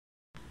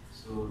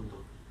So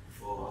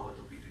for our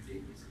topic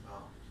today is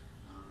about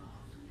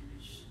how to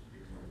manage the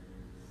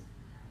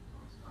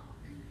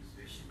angry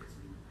situation. That's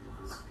the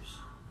first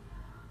question.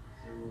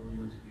 So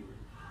you want to give?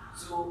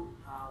 So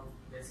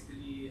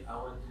basically, I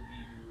want to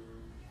give you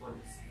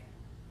colleagues.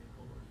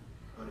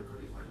 Oh, the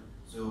correct one.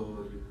 So you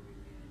will be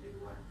the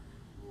one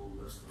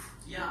who goes to.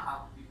 Yeah,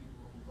 I'll be the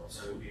one who got.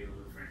 So be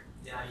your friend.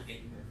 Yeah, you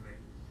can be my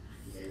friend.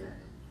 Yeah.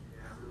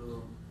 Yeah.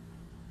 So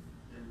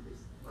then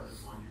this what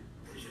is one?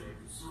 What should I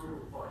do? So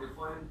for the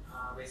point,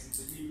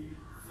 basically,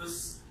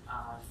 first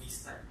we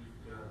start with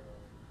the.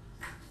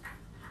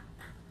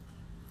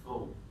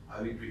 Oh,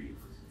 I will read it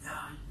first.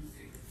 Yeah, you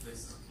take it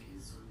first. Okay,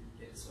 so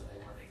that's what I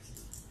want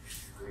actually.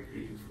 I will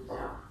read it first.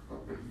 Yeah.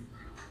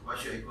 What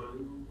should I call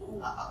you?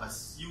 Oh,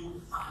 Abbas.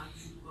 you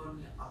call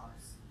me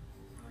Abbas.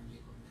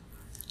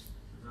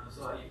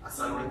 So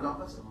Assalamualaikum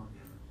Abbas or what?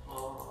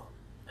 Oh,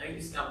 I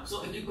just come.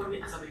 So you call me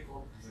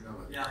Assalamualaikum.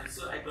 Assalamualaikum. Yeah,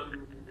 so I call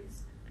you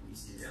Muis.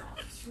 Muis, yes. Yeah,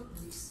 sure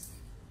Muis.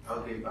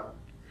 Okay, Pak.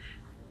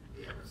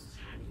 Okay, Abbas.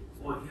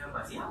 Oh, yeah,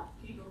 Abbas. Yeah,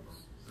 okay, go.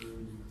 So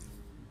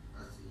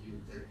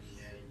you tell me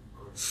I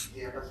call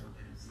you Abbas or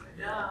tell me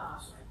Yeah,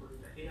 so I call you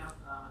like,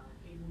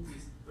 hey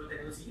Muis. Kalau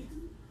tadi di sini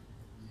tu.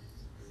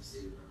 Yes, I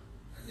say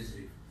I just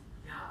read.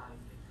 Yeah, I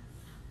like that.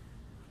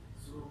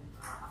 So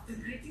after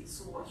greeting,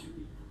 so what should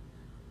we do?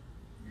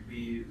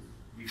 Maybe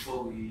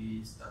before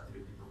we start to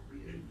repeat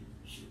topic, I think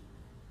we should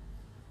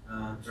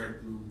try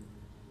to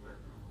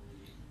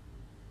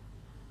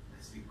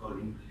as we call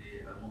in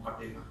Malay,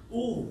 muqaddimah.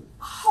 Oh,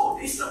 how?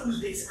 It's not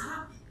Malay, it's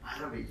Arabic.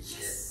 Arabic.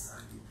 Yes.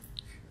 Arabic.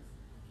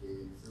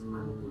 Okay, so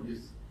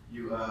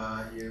you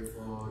are here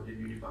for the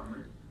new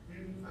department.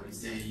 I will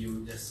say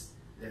you just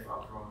left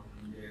out from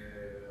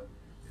the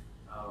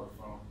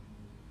from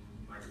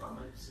my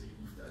department, so you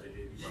moved to other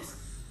department. Yes.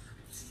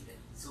 See that.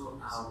 So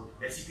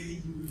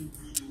basically, you will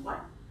be the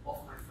one of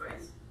my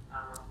friends,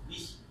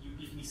 which you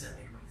give me some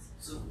advice.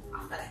 So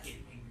after I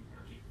get angry,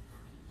 okay.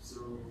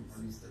 So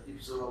I will start.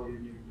 So how you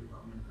new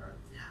department card?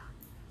 Yeah.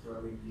 So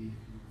I will give you.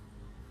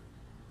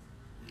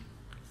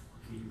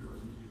 Okay, you got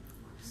me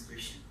this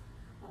question.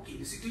 Okay,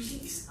 the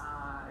situation is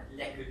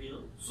like a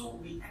deal. So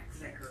we act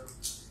like a.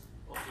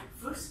 Okay,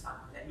 first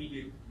let me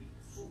be.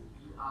 So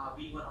you are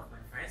being one of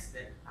my friends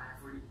that I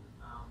have already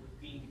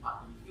working in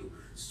department with you.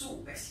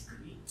 So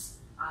basically,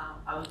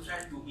 I will try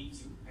to meet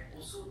you and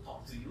also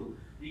talk to you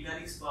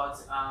regarding about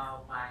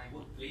my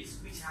workplace,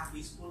 which have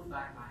been spoiled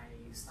by my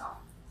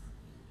staff.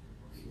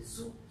 Okay,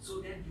 so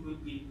then you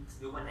will be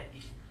the one that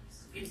gives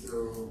advice. Okay,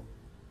 So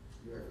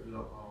you have a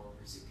lot of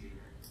basically.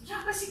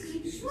 yeah,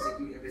 basically, sure.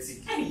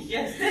 Basically. And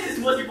yes, that is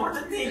the most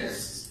important thing.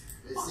 Yes.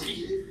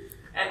 Basically.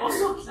 And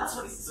also, that's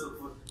what is so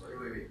good.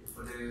 Wait.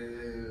 For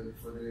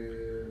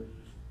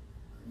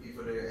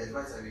the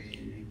advice, I will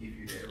give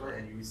you the advice,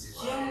 and you will say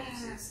what I want to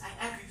say. Yes, I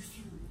agree with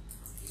you.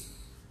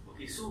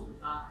 Okay, so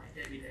and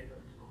then we end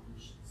up the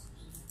conclusions.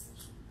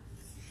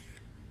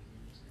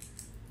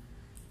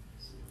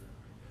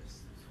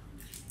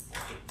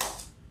 Okay.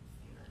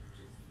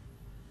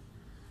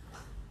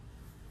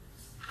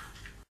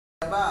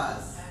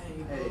 Abbas.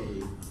 Hey.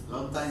 Hey,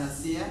 long time no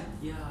see, eh?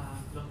 Yeah,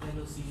 long time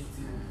no see you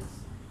too.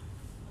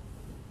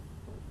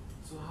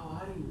 So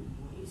how are you,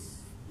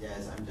 Muis?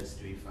 Yes, I'm just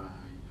doing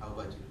fine. How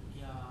about you?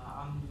 Yeah,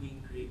 I'm doing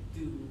great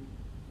too.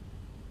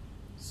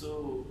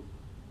 So,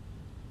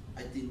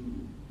 I think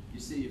you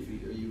say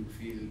you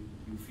feel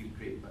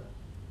great, but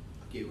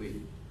okay,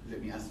 wait.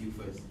 Let me ask you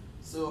first.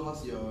 So,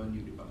 how's your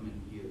new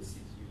department here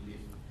since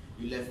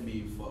you left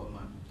me for a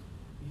month?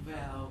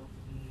 Well,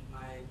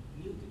 my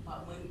new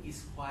department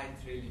is quite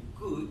really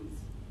good,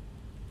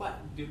 but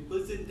the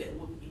person that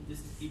work in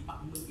this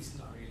department is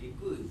not really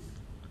good.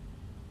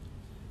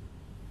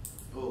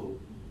 Oh,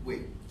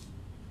 wait.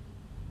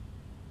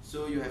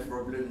 So you have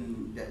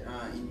problem that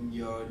in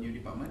your new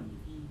department?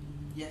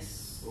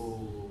 Yes.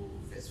 Oh,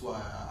 that's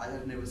why I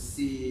have never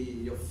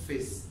seen your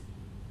face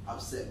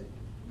upset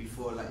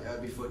before, like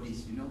before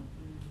this. You know,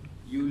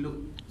 you look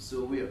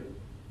so weird.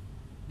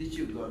 Did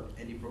you got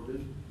any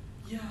problem?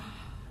 Yeah,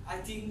 I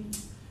think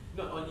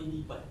not only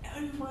me but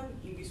everyone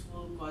in this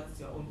world got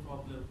their own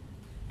problem,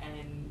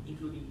 and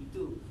including me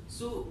too.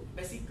 So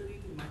basically,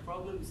 my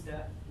problem is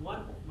that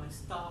one of my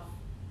staff,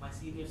 my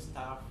senior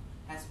staff,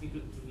 has been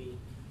rude to me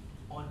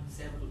on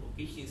several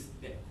occasions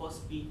that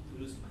caused me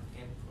to lose my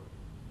temper.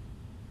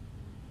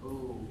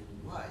 Oh,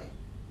 why?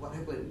 What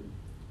happened?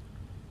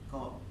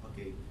 Come on,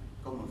 okay.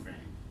 Come on, friend.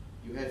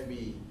 You have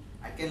me.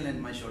 I can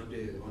lend my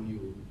shoulder on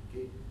you.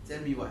 Okay.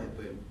 Tell me what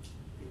happened.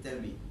 Okay, tell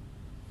me.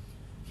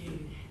 Okay,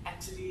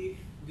 actually,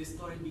 the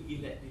story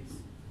begins like this.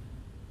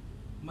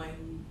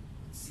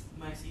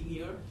 My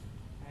senior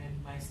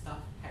and my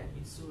staff had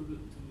been so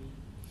rude to me,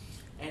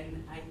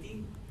 and I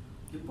think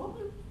the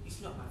problem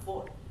is not my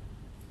fault.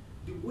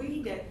 The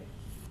way that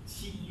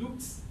she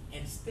looks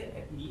and stares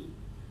at me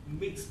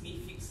makes me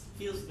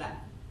feels like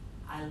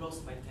I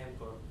lost my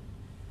temper.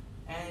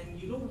 And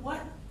you know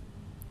what?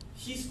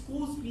 She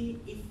scolds me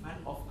in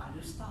front of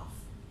other staff.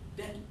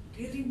 That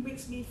really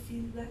makes me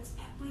feel like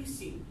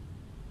embarrassing.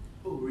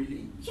 Oh,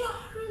 really? Yeah,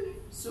 really.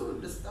 So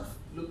the staff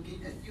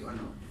looking at you or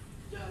not?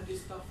 yeah, the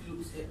staff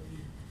looks at me,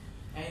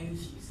 and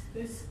she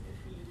stares at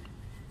me,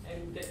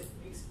 and that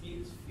makes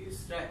me feel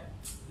like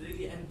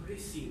really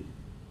embracing.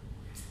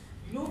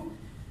 You know,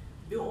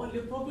 the only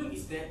problem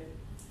is that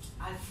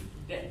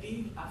that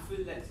day I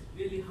feel like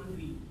really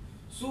hungry,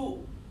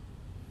 so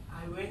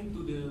I went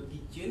to the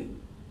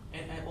kitchen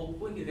and I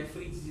opened the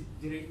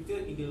refrigerator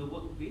in the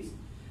workplace,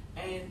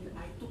 and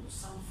I took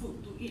some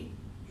food to eat.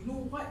 You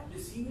know what? The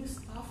senior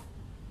staff,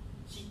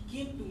 she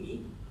came to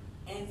me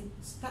and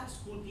start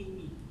scolding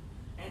me.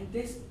 And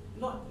there's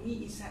not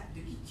me inside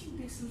the kitchen.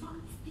 There's a lot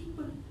of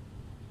people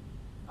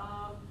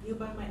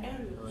nearby my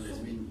area. Oh,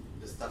 that means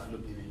the staff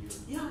looking at you.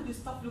 Yeah, the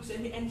staff looks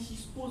at me and she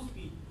scolds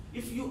me.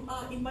 If you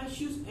are in my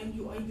shoes and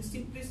you are in the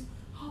same place,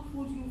 how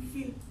would you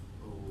feel?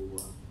 Oh,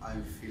 I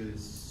feel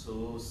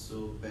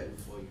so bad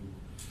for you.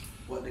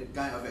 What the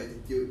kind of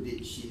attitude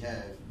did she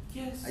have?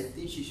 Yes. I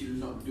think she should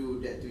not do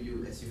that to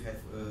you, as you have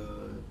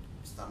a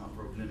stomach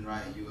problem,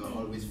 right? You will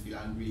always feel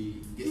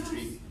hungry, get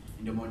sick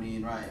in the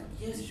morning, right?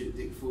 Yes. You should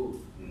take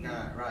food,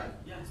 right?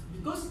 Yes,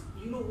 because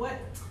you know what?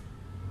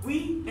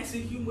 We as a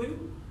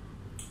human,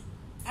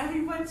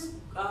 everyone's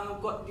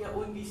got their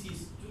own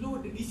disease. You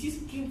know, the disease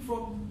came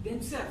from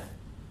themselves.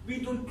 We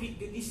don't create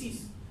the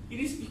disease. It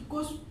is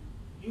because,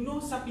 you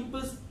know, some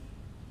people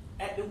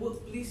at the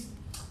workplace,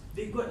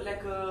 they got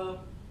like a,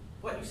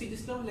 what you say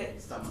just now, like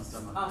Stomach.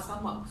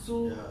 stomach.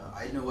 So Yeah,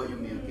 I know what you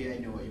mean. Okay, I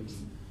know what you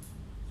mean.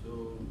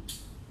 So,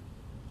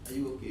 are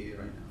you okay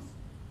right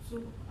now?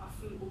 so I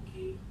feel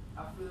okay.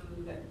 I feel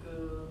like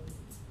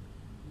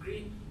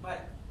great,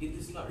 but it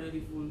is not really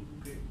full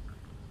great.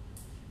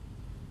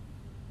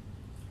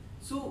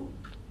 So,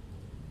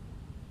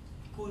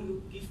 could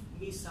you give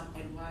me some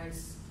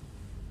advice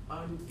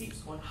on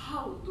tips on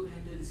how to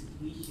handle the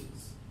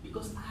situations?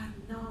 Because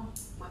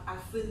I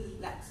feel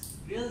like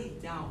really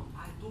down.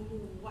 I don't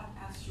know what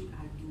else should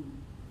I do.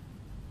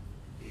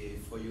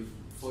 For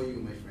you,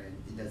 my friend,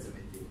 it doesn't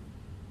matter.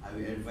 I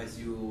will advise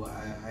you what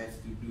I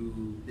have to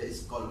do. That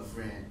is called a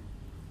friend.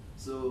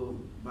 So,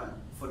 but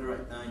for the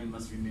right time, you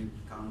must remain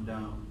calm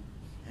down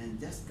and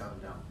just calm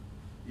down.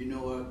 You know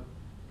what?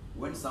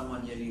 When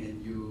someone yelling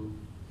at you,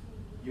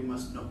 you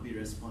must not be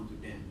respond to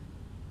them.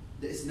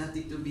 There is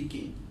nothing to be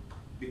gained.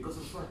 Because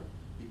of what?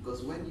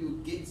 Because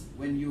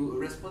when you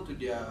respond to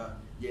their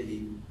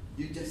yelling,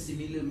 you just a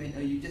similar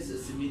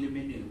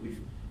manner with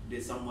the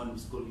someone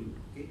scolding.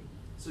 Okay,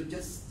 so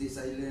just stay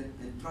silent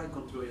and try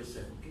control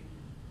yourself. Okay,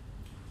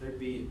 try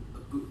be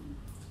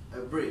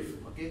brave.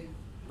 Okay.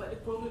 But the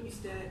problem is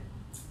that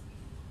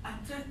I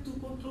try to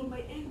control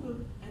my anger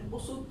and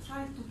also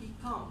try to be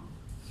calm.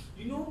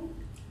 You know,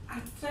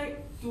 I try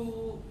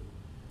to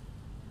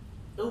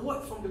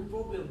avoid from the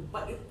problem,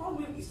 but the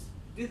problem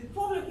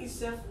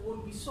itself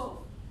won't be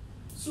solved.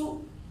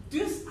 So,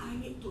 just I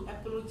need to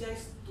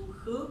apologize to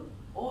her,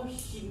 or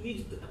she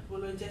needs to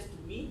apologize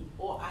to me,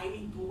 or I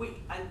need to wait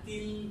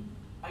until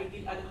I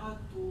did her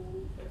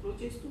to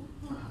apologize to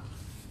her.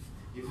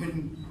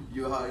 Even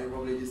you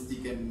probably just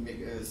can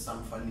make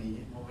some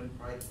funny moment,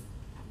 right?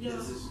 Yeah.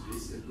 This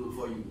is good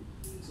for you.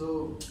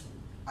 So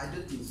I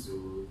don't think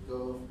so.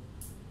 So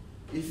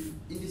if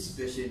in this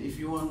situation, if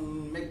you want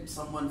to make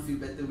someone feel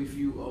better with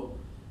you, or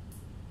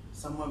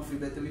someone feel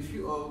better with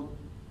you, or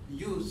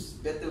use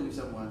better with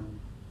someone,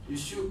 you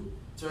should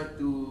try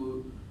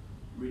to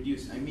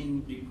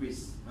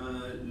decrease,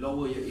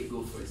 lower your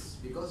ego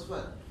first. Because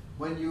what?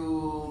 When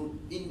you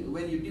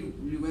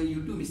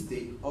do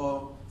mistake,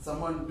 or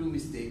someone do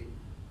mistake,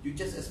 you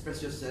just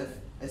express yourself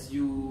as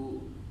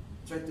you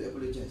try to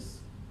apologize,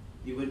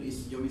 even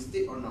it's your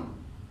mistake or not.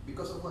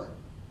 Because of what?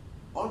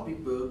 All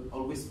people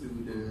always do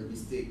the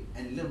mistake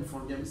and learn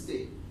from their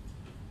mistake.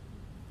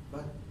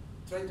 But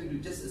try to do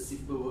just a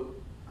simple word.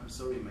 I'm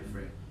sorry, my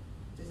friend.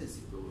 Just a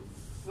simple word.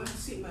 Well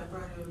said, my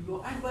brother.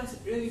 Your advice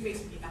really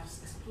makes me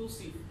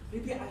explosive.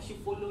 Maybe I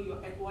should follow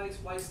your advice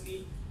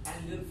wisely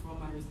and learn from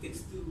my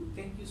mistakes too.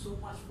 Thank you so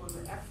much for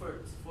your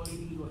efforts, for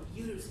leading your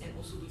ears, and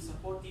also being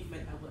supportive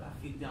whenever I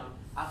feel down.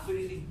 I feel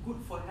really good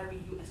for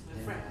having you as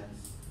my friend.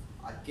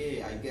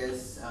 Okay, I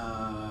guess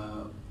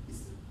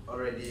it's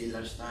already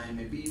lunchtime.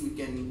 Maybe we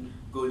can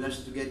go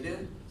lunch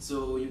together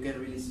so you can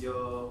release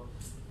your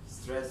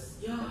stress.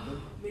 Yeah,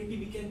 maybe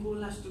we can go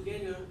lunch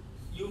together.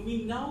 You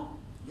mean now?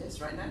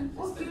 Yes, right now.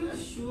 Okay,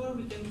 sure,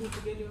 we can go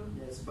together.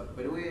 Yes, but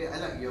by the way, I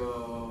like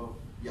your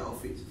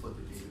outfit for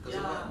today because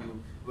of what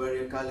you wear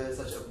your color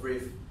such a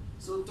brave.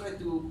 So try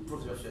to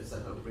prove yourself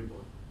such a brave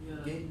boy. Yeah.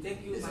 Okay?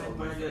 Thank you, That's my all,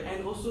 my brother. friend.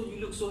 And also, you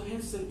look so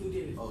handsome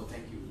today. Oh,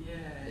 thank you.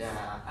 Yes.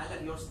 Yeah. I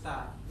like your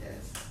style.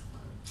 Yes.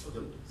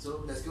 Okay.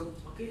 So let's go.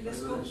 Okay,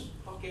 let's go.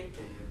 Okay.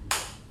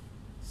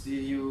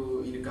 See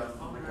you in the car.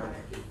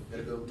 Alright. Okay,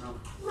 gotta go now.